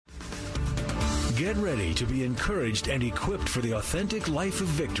Get ready to be encouraged and equipped for the authentic life of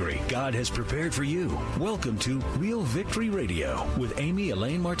victory God has prepared for you. Welcome to Real Victory Radio with Amy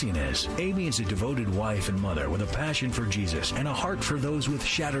Elaine Martinez. Amy is a devoted wife and mother with a passion for Jesus and a heart for those with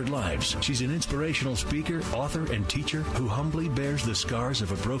shattered lives. She's an inspirational speaker, author, and teacher who humbly bears the scars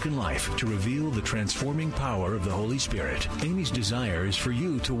of a broken life to reveal the transforming power of the Holy Spirit. Amy's desire is for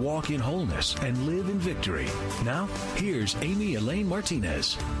you to walk in wholeness and live in victory. Now, here's Amy Elaine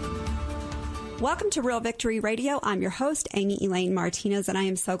Martinez. Welcome to Real Victory Radio. I'm your host, Amy Elaine Martinez, and I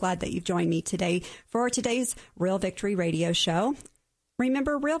am so glad that you've joined me today for today's Real Victory Radio show.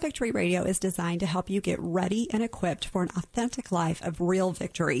 Remember, Real Victory Radio is designed to help you get ready and equipped for an authentic life of real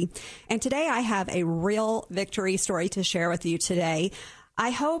victory. And today I have a real victory story to share with you today. I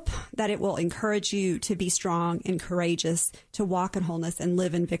hope that it will encourage you to be strong and courageous, to walk in wholeness and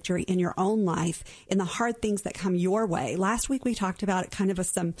live in victory in your own life, in the hard things that come your way. Last week we talked about kind of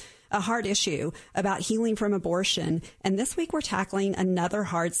a hard issue about healing from abortion, and this week we're tackling another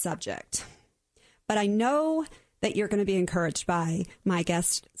hard subject. But I know that you're going to be encouraged by my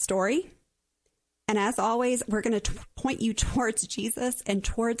guest story. And as always, we're going to point you towards Jesus and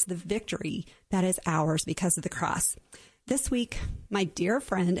towards the victory that is ours because of the cross. This week, my dear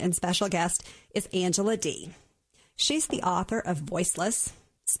friend and special guest is Angela Dee. She's the author of Voiceless,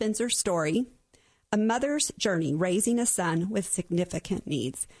 Spencer's Story, A Mother's Journey Raising a Son with Significant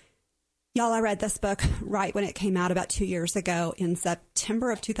Needs. Y'all, I read this book right when it came out about 2 years ago in September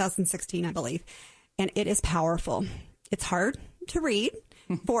of 2016, I believe, and it is powerful. It's hard to read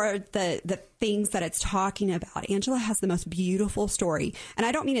for the things that it's talking about. Angela has the most beautiful story, and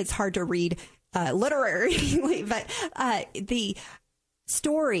I don't mean it's hard to read literary, but the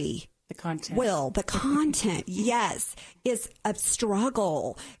story, the content, yes, is a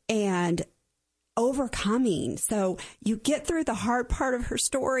struggle and overcoming. So you get through the hard part of her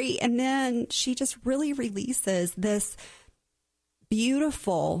story, and then she just really releases this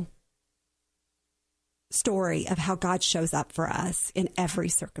beautiful story of how God shows up for us in every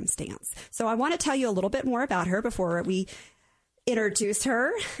circumstance. So I want to tell you a little bit more about her before we introduce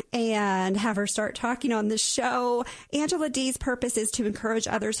her and have her start talking on the show. Angela Dee's purpose is to encourage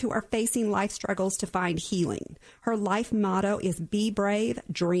others who are facing life struggles to find healing. Her life motto is be brave,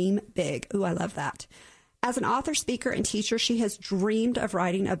 dream big. Ooh, I love that. As an author, speaker, and teacher, she has dreamed of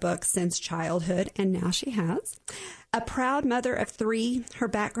writing a book since childhood, and now she has. A proud mother of three, her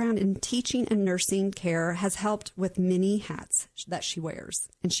background in teaching and nursing care has helped with many hats that she wears,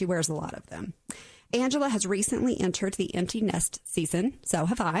 and she wears a lot of them. Angela has recently entered the empty nest season. So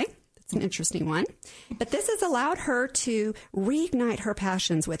have I. It's an interesting one. But this has allowed her to reignite her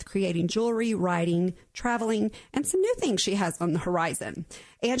passions with creating jewelry, writing, traveling, and some new things she has on the horizon.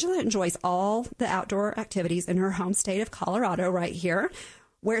 Angela enjoys all the outdoor activities in her home state of Colorado right here,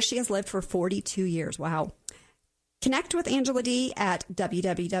 where she has lived for 42 years. Wow. Connect with Angela Dee at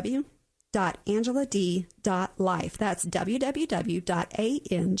www.angeladee.life. That's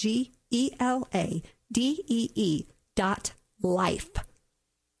www.angeladee.life.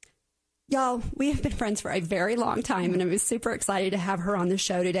 Y'all, we have been friends for a very long time, and I'm super excited to have her on the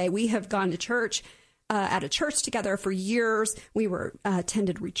show today. We have gone to church, at a church together for years. We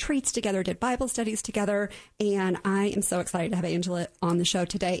attended retreats together, did Bible studies together, and I am so excited to have Angela on the show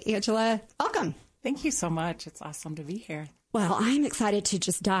today. Angela, welcome. Thank you so much. It's awesome to be here. Well, I'm excited to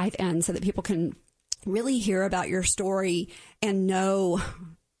just dive in so that people can really hear about your story and know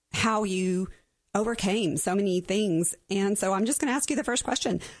how you overcame so many things. And so I'm just going to ask you the first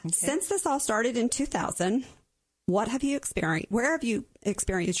question. Okay. Since this all started in 2000, what have you experienced? Where have you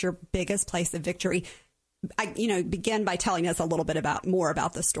experienced your biggest place of victory? Begin by telling us a little bit more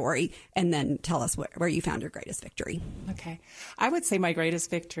about the story, and then tell us where you found your greatest victory. Okay. I would say my greatest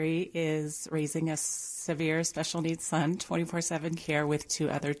victory is raising a severe special needs son, 24/7 care with two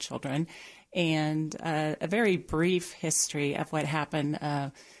other children. And a very brief history of what happened.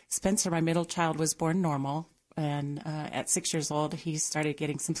 Spencer, my middle child, was born normal. And at 6 years old, he started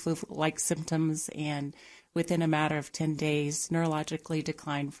getting some flu-like symptoms. And within a matter of 10 days, neurologically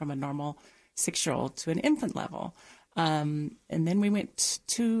declined from a normal 6-year-old to an infant level. And then we went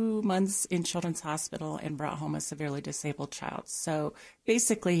 2 months in Children's Hospital and brought home a severely disabled child. So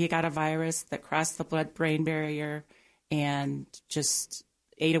basically, he got a virus that crossed the blood-brain barrier and just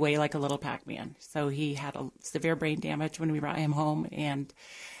ate away like a little Pac-Man. So he had a severe brain damage when we brought him home, and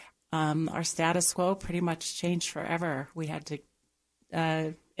our status quo pretty much changed forever. We had to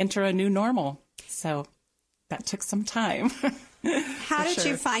enter a new normal. So that took some time. How did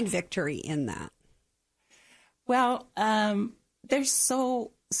you find victory in that? Well, there's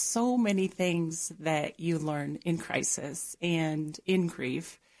so many things that you learn in crisis and in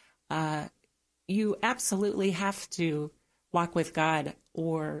grief. you absolutely have to walk with God,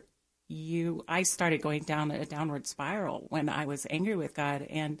 or I started going down a downward spiral when I was angry with God.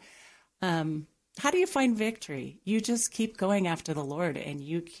 And how do you find victory? You just keep going after the Lord, and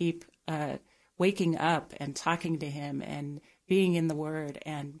you keep waking up and talking to him and being in the Word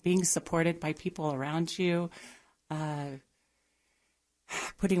and being supported by people around you,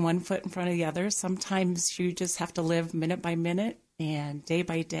 putting one foot in front of the other. Sometimes you just have to live minute by minute and day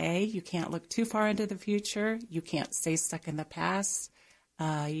by day. You can't look too far into the future. You can't stay stuck in the past.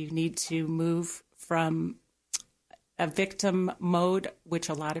 You need to move from a victim mode, which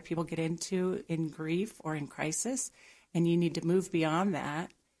a lot of people get into in grief or in crisis, and you need to move beyond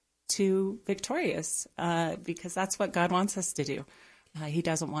that to victorious, because that's what God wants us to do. He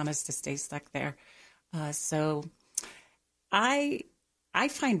doesn't want us to stay stuck there. So I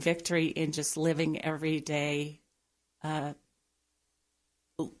find victory in just living every day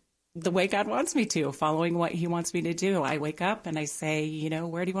the way God wants me to, following what he wants me to do. I wake up and I say,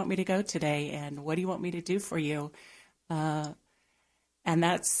 where do you want me to go today? And what do you want me to do for you? And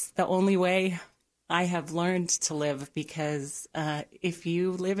that's the only way I have learned to live, because if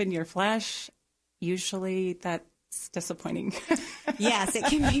you live in your flesh, usually that's disappointing. Yes, it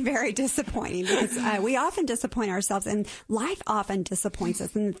can be very disappointing, because we often disappoint ourselves, and life often disappoints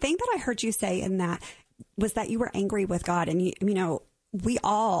us. And the thing that I heard you say in that was that you were angry with God. And, we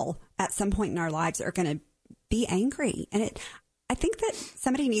all at some point in our lives are going to be angry. And I think that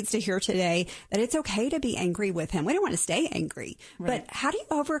somebody needs to hear today that it's okay to be angry with him. We don't want to stay angry. Right. But how do you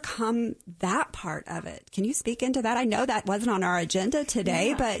overcome that part of it? Can you speak into that? I know that wasn't on our agenda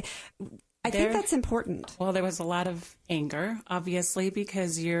today, but I think that's important. Well, there was a lot of anger, obviously,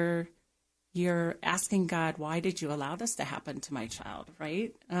 because you're asking God, why did you allow this to happen to my child,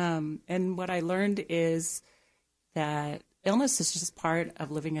 right? And what I learned is that illness is just part of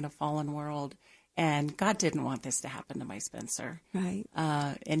living in a fallen world. And God didn't want this to happen to my Spencer. Right.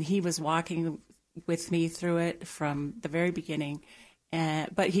 And he was walking with me through it from the very beginning.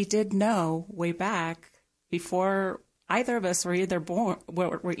 But he did know way back, before either of us were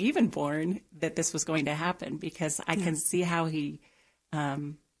even born, that this was going to happen, because I can see how he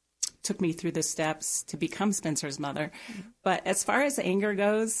took me through the steps to become Spencer's mother. Mm-hmm. But as far as anger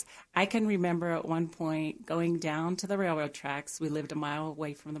goes, I can remember at one point going down to the railroad tracks. We lived a mile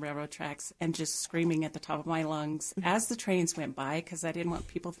away from the railroad tracks, and just screaming at the top of my lungs as the trains went by, because I didn't want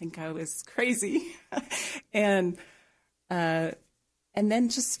people to think I was crazy. And then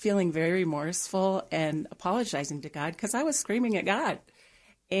just feeling very remorseful and apologizing to God, because I was screaming at God.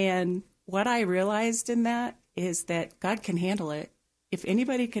 And what I realized in that is that God can handle it. If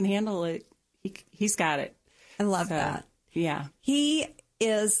anybody can handle it, he's got it. I love that. Yeah. He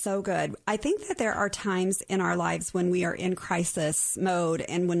is so good. I think that there are times in our lives when we are in crisis mode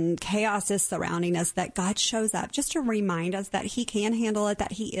and when chaos is surrounding us, that God shows up just to remind us that he can handle it,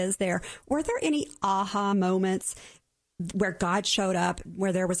 that he is there. Were there any aha moments where God showed up,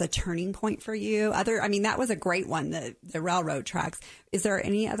 where there was a turning point for you? That was a great one, the railroad tracks. Is there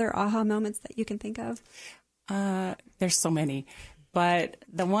any other aha moments that you can think of? There's so many. But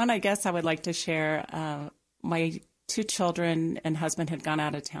the one I guess I would like to share, my 2 children and husband had gone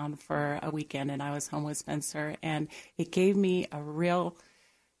out of town for a weekend, and I was home with Spencer, and it gave me a real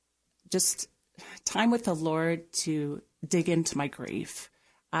just time with the Lord to dig into my grief.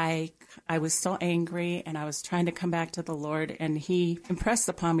 I was so angry, and I was trying to come back to the Lord, and he impressed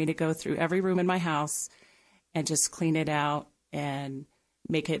upon me to go through every room in my house and just clean it out and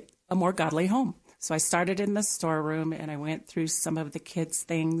make it a more godly home. So I started in the storeroom, and I went through some of the kids'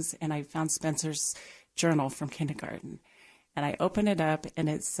 things, and I found Spencer's journal from kindergarten. And I opened it up, and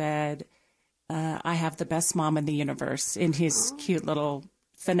it said, I have the best mom in the universe, in his cute little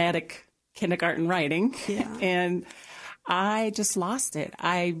phonetic kindergarten writing. Yeah. And I just lost it.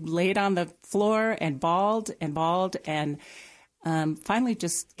 I laid on the floor and bawled, and finally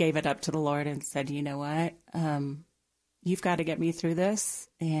just gave it up to the Lord and said, you know what? You've got to get me through this.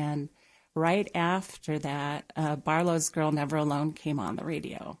 And right after that, Barlow's Girl Never Alone came on the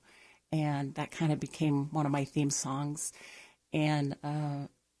radio, and that kind of became one of my theme songs. And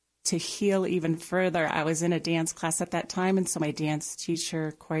to heal even further, I was in a dance class at that time, and so my dance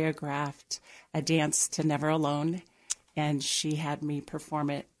teacher choreographed a dance to Never Alone, and she had me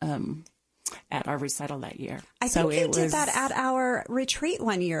perform it at our recital that year. I think you did that at our retreat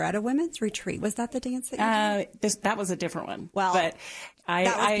one year, at a women's retreat. Was that the dance that you did? That was a different one. Well, but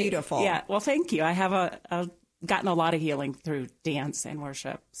that was beautiful. Yeah. Well, thank you. I have gotten a lot of healing through dance and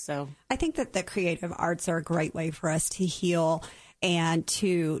worship. So I think that the creative arts are a great way for us to heal and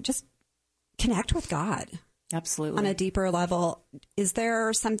to just connect with God. Absolutely. On a deeper level. Is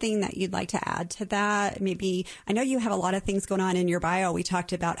there something that you'd like to add to that? Maybe, I know you have a lot of things going on in your bio. We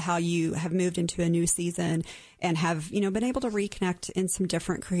talked about how you have moved into a new season and have, been able to reconnect in some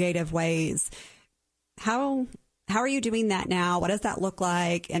different creative ways. How are you doing that now? What does that look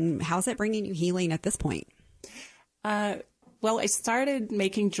like? And how's it bringing you healing at this point? Well, I started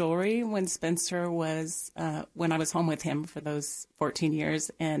making jewelry when Spencer was, when I was home with him for those 14 years.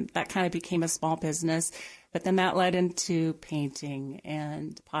 And that kind of became a small business. But then that led into painting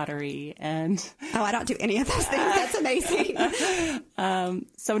and pottery and... Oh, I don't do any of those things. That's amazing.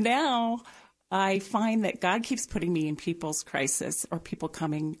 So now I find that God keeps putting me in people's crisis or people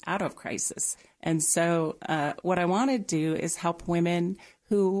coming out of crisis. And so what I want to do is help women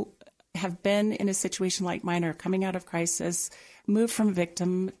who have been in a situation like mine or coming out of crisis, move from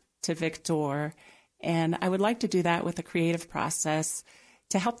victim to victor. And I would like to do that with a creative process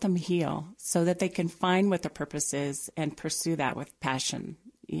to help them heal so that they can find what their purpose is and pursue that with passion,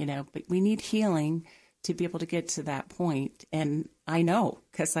 but we need healing to be able to get to that point. And I know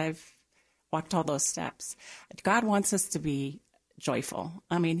because I've walked all those steps. God wants us to be joyful.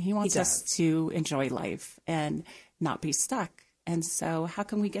 I mean, he wants us to enjoy life and not be stuck. And so how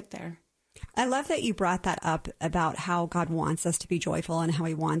can we get there? I love that you brought that up about how God wants us to be joyful and how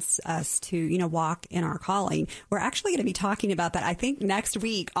he wants us to, walk in our calling. We're actually going to be talking about that, I think, next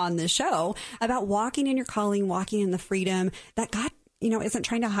week on the show about walking in your calling, walking in the freedom that God, isn't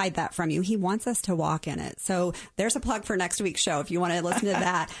trying to hide that from you. He wants us to walk in it. So there's a plug for next week's show if you want to listen to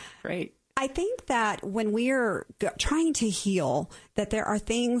that. Great. I think that when we're trying to heal, that there are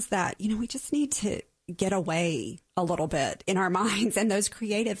things that, we just need to get away a little bit in our minds, and those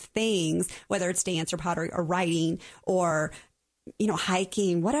creative things, whether it's dance or pottery or writing or,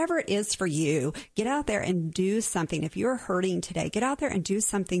 hiking, whatever it is for you, get out there and do something. If you're hurting today, get out there and do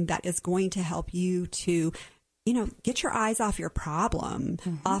something that is going to help you to, get your eyes off your problem,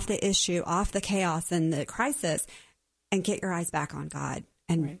 off the issue, off the chaos and the crisis, and get your eyes back on God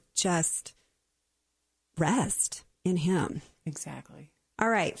and just rest in him. Exactly. All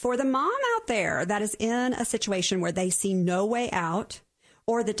right. For the mom out there that is in a situation where they see no way out,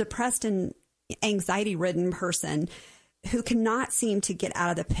 or the depressed and anxiety-ridden person who cannot seem to get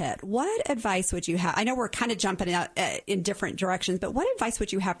out of the pit, what advice would you have? I know we're kind of jumping out in different directions, but what advice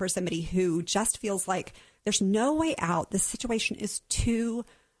would you have for somebody who just feels like there's no way out? The situation is too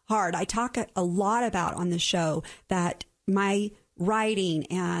hard. I talk a lot about on the show that my writing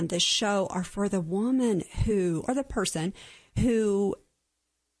and the show are for the woman who, or the person who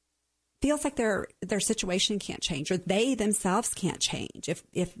feels like their situation can't change, or they themselves can't change. If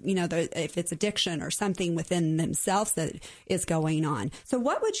it's addiction or something within themselves that is going on. So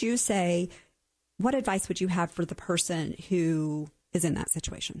what would you say, what advice would you have for the person who is in that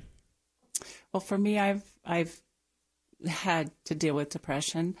situation? Well, for me, I've had to deal with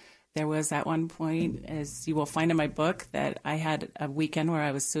depression. There was at one point, as you will find in my book, that I had a weekend where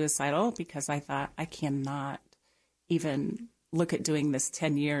I was suicidal because I thought I cannot even look at doing this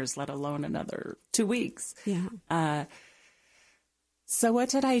 10 years, let alone another 2 weeks. Yeah. So what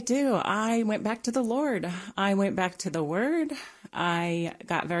did I do? I went back to the Lord. I went back to the Word. I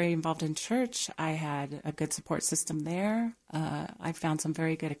got very involved in church. I had a good support system there. I found some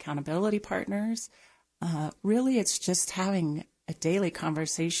very good accountability partners. Really, it's just having a daily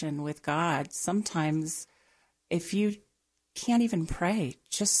conversation with God. Sometimes if you can't even pray,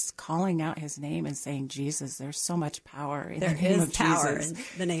 just calling out his name and saying, Jesus, there's so much power in the name of Jesus. There is power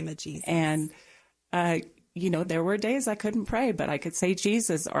in the name of Jesus. And, there were days I couldn't pray, but I could say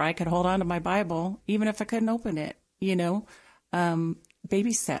Jesus, or I could hold on to my Bible, even if I couldn't open it,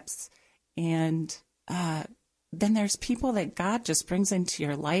 baby steps. And then there's people that God just brings into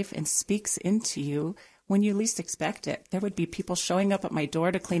your life and speaks into you when you least expect it. There would be people showing up at my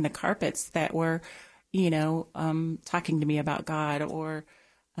door to clean the carpets that were talking to me about God, or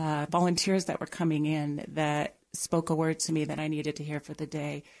volunteers that were coming in that spoke a word to me that I needed to hear for the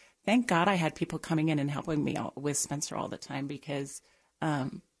day. Thank God I had people coming in and helping me with Spencer all the time, because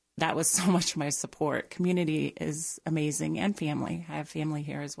that was so much of my support. Community is amazing, and family. I have family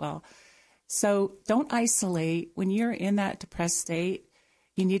here as well. So don't isolate. When you're in that depressed state,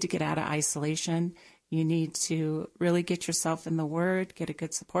 you need to get out of isolation. You need to really get yourself in the Word, get a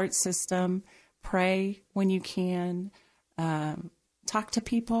good support system. Pray when you can, talk to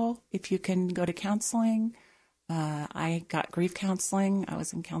people if you can go to counseling. I got grief counseling. I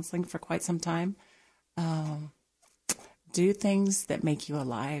was in counseling for quite some time. Do things that make you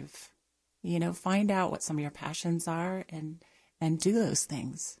alive. Find out what some of your passions are and do those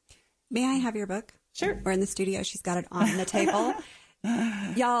things. May I have your book? Sure. We're in the studio. She's got it on the table.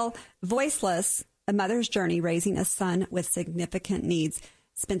 Y'all, Voiceless, A Mother's Journey Raising a Son with Significant Needs.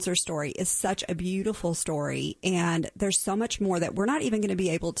 Spencer's story is such a beautiful story, and there's so much more that we're not even going to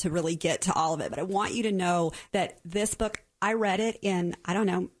be able to really get to all of it. But I want you to know that this book, I read it in,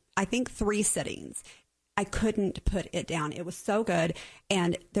 I think 3 sittings. I couldn't put it down. It was so good,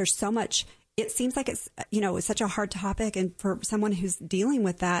 and there's so much. It seems like it's such a hard topic, and for someone who's dealing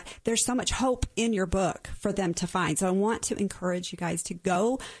with that, there's so much hope in your book for them to find. So I want to encourage you guys to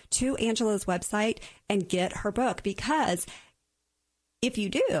go to Angela's website and get her book, because if you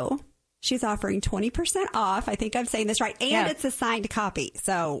do, she's offering 20% off. I think I'm saying this right. And It's a signed copy.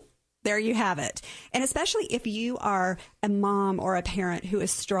 So there you have it. And especially if you are a mom or a parent who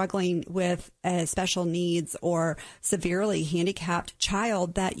is struggling with special needs or severely handicapped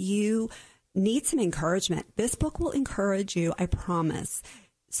child, that you need some encouragement. This book will encourage you, I promise.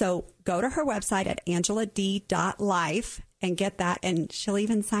 So go to her website at angeladee.life and get that, and she'll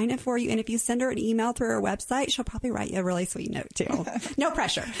even sign it for you. And if you send her an email through her website, she'll probably write you a really sweet note too. No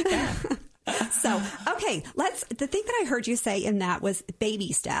pressure. So, okay, the thing that I heard you say in that was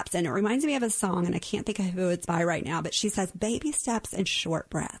baby steps. And it reminds me of a song, and I can't think of who it's by right now, but she says, baby steps and short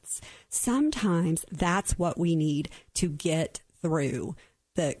breaths. Sometimes that's what we need to get through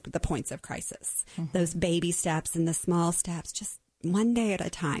the points of crisis. Mm-hmm. Those baby steps and the small steps, just one day at a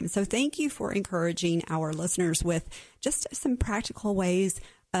time. So thank you for encouraging our listeners with just some practical ways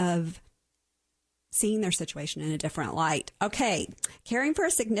of seeing their situation in a different light. Okay, caring for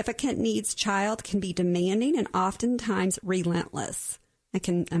a significant needs child can be demanding and oftentimes relentless. I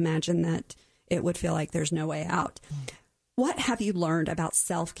can imagine that it would feel like there's no way out. What have you learned about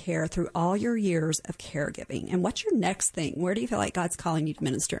self-care through all your years of caregiving? And what's your next thing? Where do you feel like God's calling you to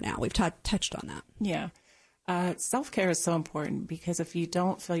minister now? We've touched on that. Yeah. Self-care is so important, because if you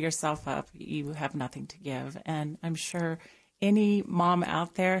don't fill yourself up, you have nothing to give. And I'm sure any mom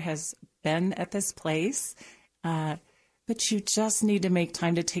out there has been at this place, but you just need to make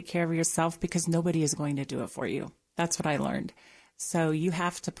time to take care of yourself, because nobody is going to do it for you. That's what I learned. So you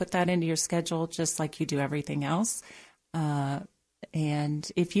have to put that into your schedule just like you do everything else.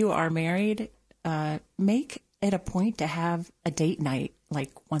 And if you are married, make it a point to have a date night,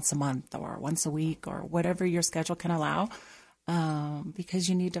 like once a month or once a week or whatever your schedule can allow, because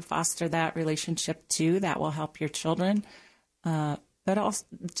you need to foster that relationship too. That will help your children. But also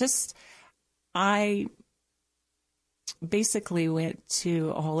I basically went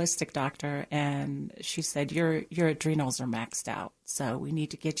to a holistic doctor, and she said, your adrenals are maxed out, so we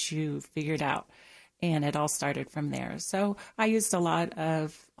need to get you figured out. And it all started from there. So I used a lot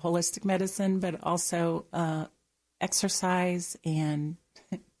of holistic medicine, but also exercise and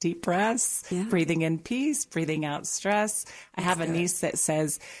deep breaths, breathing in peace, breathing out stress. I have a niece that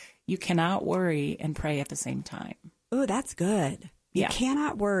says, you cannot worry and pray at the same time. Oh, that's good. You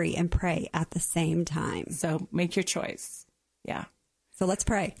cannot worry and pray at the same time. So make your choice. Yeah. So let's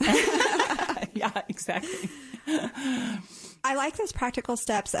pray. Yeah, exactly. I like those practical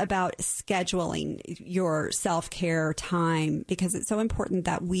steps about scheduling your self-care time, because it's so important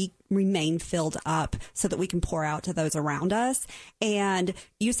that we remain filled up so that we can pour out to those around us. And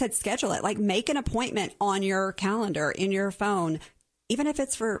you said schedule it, like make an appointment on your calendar, in your phone, even if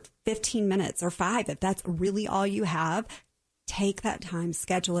it's for 15 minutes or 5, if that's really all you have. Take that time,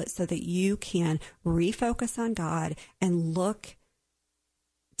 schedule it so that you can refocus on God and look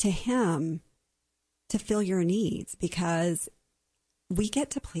to Him to fill your needs, because we get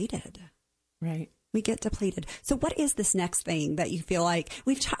depleted. Right. We get depleted. So what is this next thing that you feel like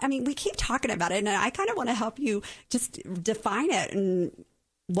we keep talking about it, and I kind of want to help you just define it. And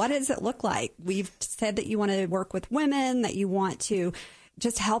what does it look like? We've said that you want to work with women, that you want to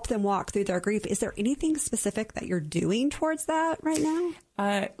just help them walk through their grief. Is there anything specific that you're doing towards that right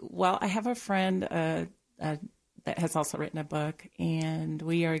now? Well, I have a friend that has also written a book, and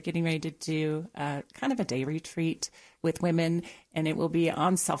we are getting ready to do kind of a day retreat with women, and it will be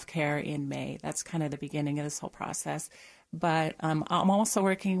on self-care in May. That's kind of the beginning of this whole process. But I'm also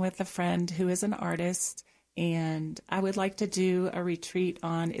working with a friend who is an artist, and I would like to do a retreat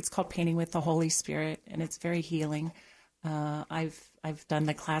on, it's called Painting with the Holy Spirit, and it's very healing. I've done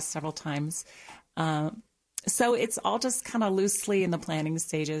the class several times. So it's all just kind of loosely in the planning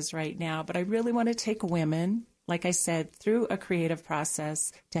stages right now, but I really want to take women, like I said, through a creative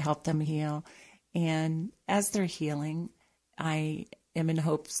process to help them heal. And as they're healing, I am in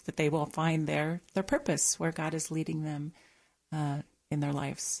hopes that they will find their purpose, where God is leading them in their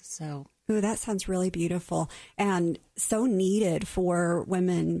lives. So. Ooh, that sounds really beautiful and so needed for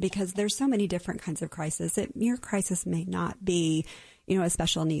women, because there's so many different kinds of crises. Your crisis may not be, a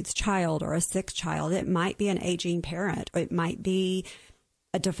special needs child or a sick child. It might be an aging parent. It might be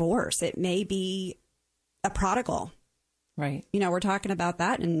a divorce. It may be a prodigal. Right. You know, we're talking about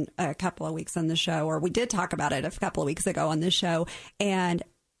that in a couple of weeks on the show, or we did talk about it a couple of weeks ago on this show. And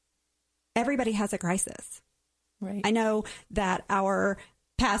everybody has a crisis. Right. I know that our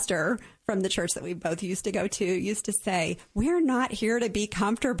pastor from the church that we both used to go to used to say, we're not here to be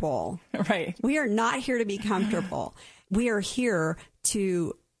comfortable. Right. We are not here to be comfortable. We are here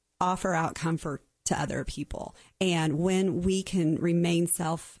to offer out comfort to other people. And when we can remain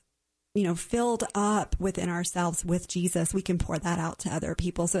filled up within ourselves with Jesus, we can pour that out to other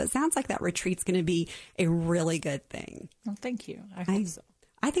people. So it sounds like that retreat's going to be a really good thing. Well, thank you. I hope so.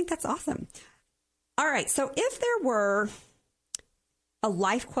 I think that's awesome. All right. So if there were a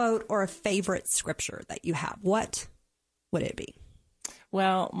life quote or a favorite scripture that you have, what would it be?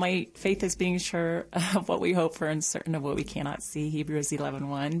 Well, my faith is being sure of what we hope for and certain of what we cannot see, Hebrews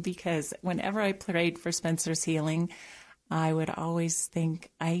 11:1, because whenever I prayed for Spencer's healing, I would always think,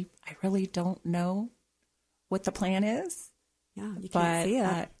 I really don't know what the plan is. Yeah, you can't see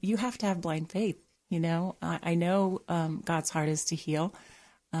it. You have to have blind faith. You know, I know God's heart is to heal.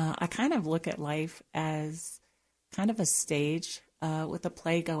 I kind of look at life as kind of a stage with a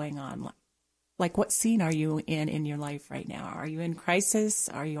play going on. Like, what scene are you in your life right now? Are you in crisis?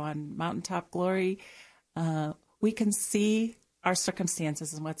 Are you on mountaintop glory? We can see our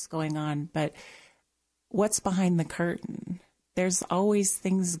circumstances and what's going on, but what's behind the curtain? There's always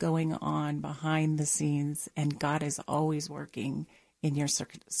things going on behind the scenes, and God is always working in your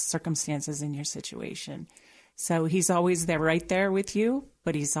circumstances, in your situation. So he's always there, right there with you,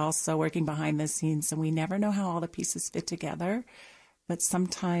 but he's also working behind the scenes, and we never know how all the pieces fit together. But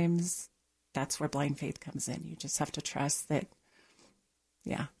sometimes that's where blind faith comes in. You just have to trust that.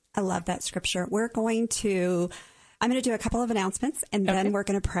 Yeah. I love that scripture. I'm going to do a couple of announcements, and then we're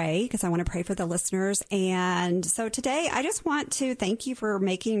going to pray, because I want to pray for the listeners. And so today, I just want to thank you for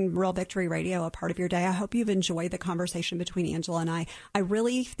making Real Victory Radio a part of your day. I hope you've enjoyed the conversation between Angela and I. I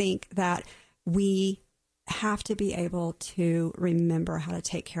really think that we have to be able to remember how to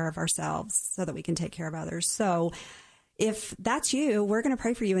take care of ourselves so that we can take care of others. So if that's you, we're going to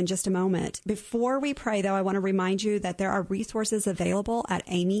pray for you in just a moment. Before we pray, though, I want to remind you that there are resources available at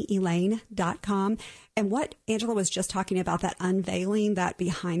amyelaine.com. And what Angela was just talking about, that unveiling, that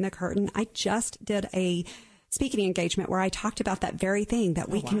behind the curtain, I just did a speaking engagement where I talked about that very thing, that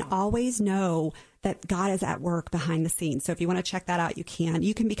we can always know that God is at work behind the scenes. So if you want to check that out, you can.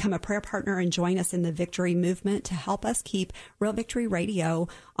 You can become a prayer partner and join us in the Victory Movement to help us keep Real Victory Radio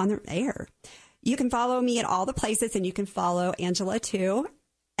on the air. You can follow me at all the places, and you can follow Angela too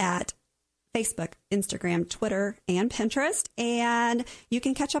at Facebook, Instagram, Twitter, and Pinterest. And you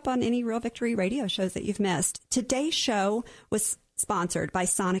can catch up on any Real Victory Radio shows that you've missed. Today's show was sponsored by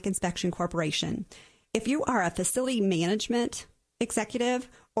Sonic Inspection Corporation. If you are a facility management executive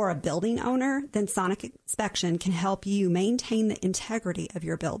or a building owner, then Sonic Inspection can help you maintain the integrity of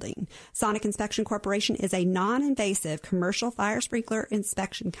your building. Sonic Inspection Corporation is a non-invasive commercial fire sprinkler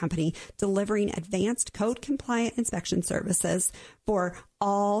inspection company delivering advanced code-compliant inspection services for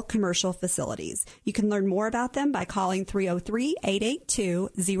all commercial facilities. You can learn more about them by calling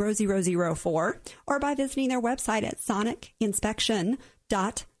 303-882-0004 or by visiting their website at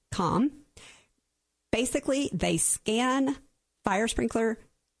sonicinspection.com. Basically, they scan fire sprinkler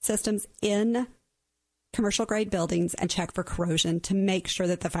systems in commercial grade buildings and check for corrosion to make sure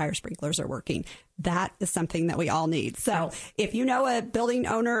that the fire sprinklers are working. That is something that we all need. So if you know a building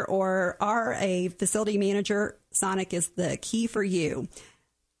owner or are a facility manager, Sonic is the key for you.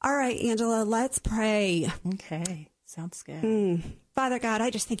 All right, Angela, let's pray. Okay. Sounds good. Father God, I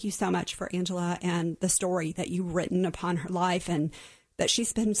just thank you so much for Angela and the story that you've written upon her life, and that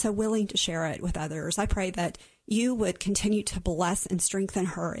she's been so willing to share it with others. I pray that you would continue to bless and strengthen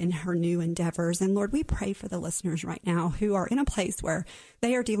her in her new endeavors. And Lord, we pray for the listeners right now who are in a place where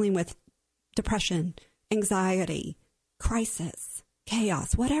they are dealing with depression, anxiety, crisis,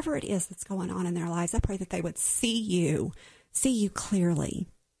 chaos, whatever it is that's going on in their lives. I pray that they would see you clearly.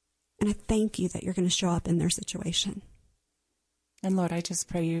 And I thank you that you're going to show up in their situation. And Lord, I just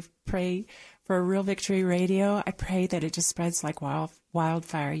pray for Real Victory Radio. I pray that it just spreads like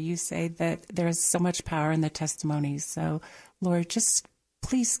wildfire. You say that there is so much power in the testimonies. So, Lord, just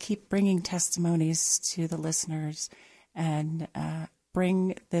please keep bringing testimonies to the listeners, and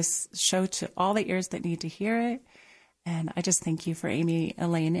bring this show to all the ears that need to hear it. And I just thank you for Amy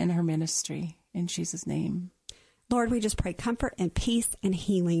Elaine and her ministry. In Jesus' name. Lord, we just pray comfort and peace and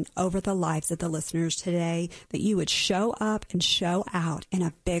healing over the lives of the listeners today, that you would show up and show out in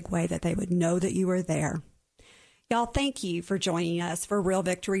a big way, that they would know that you are there. Y'all, thank you for joining us for Real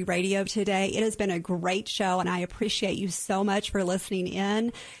Victory Radio today. It has been a great show, and I appreciate you so much for listening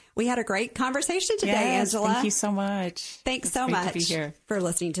in. We had a great conversation today, yes, Angela. Thank you so much. Thanks it's so great much to be here. for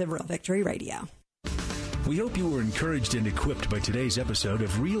listening to Real Victory Radio. We hope you were encouraged and equipped by today's episode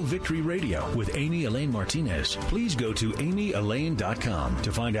of Real Victory Radio with Amy Elaine Martinez. Please go to amyelaine.com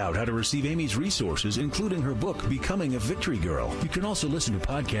to find out how to receive Amy's resources, including her book, Becoming a Victory Girl. You can also listen to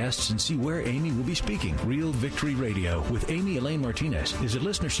podcasts and see where Amy will be speaking. Real Victory Radio with Amy Elaine Martinez is a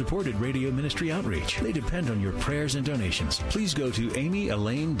listener-supported radio ministry outreach. They depend on your prayers and donations. Please go to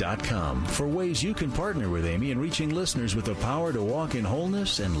amyelaine.com for ways you can partner with Amy in reaching listeners with the power to walk in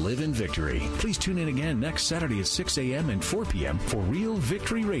wholeness and live in victory. Please tune in again next Saturday at 6 a.m. and 4 p.m. for Real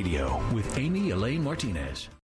Victory Radio with Amy Elaine Martinez.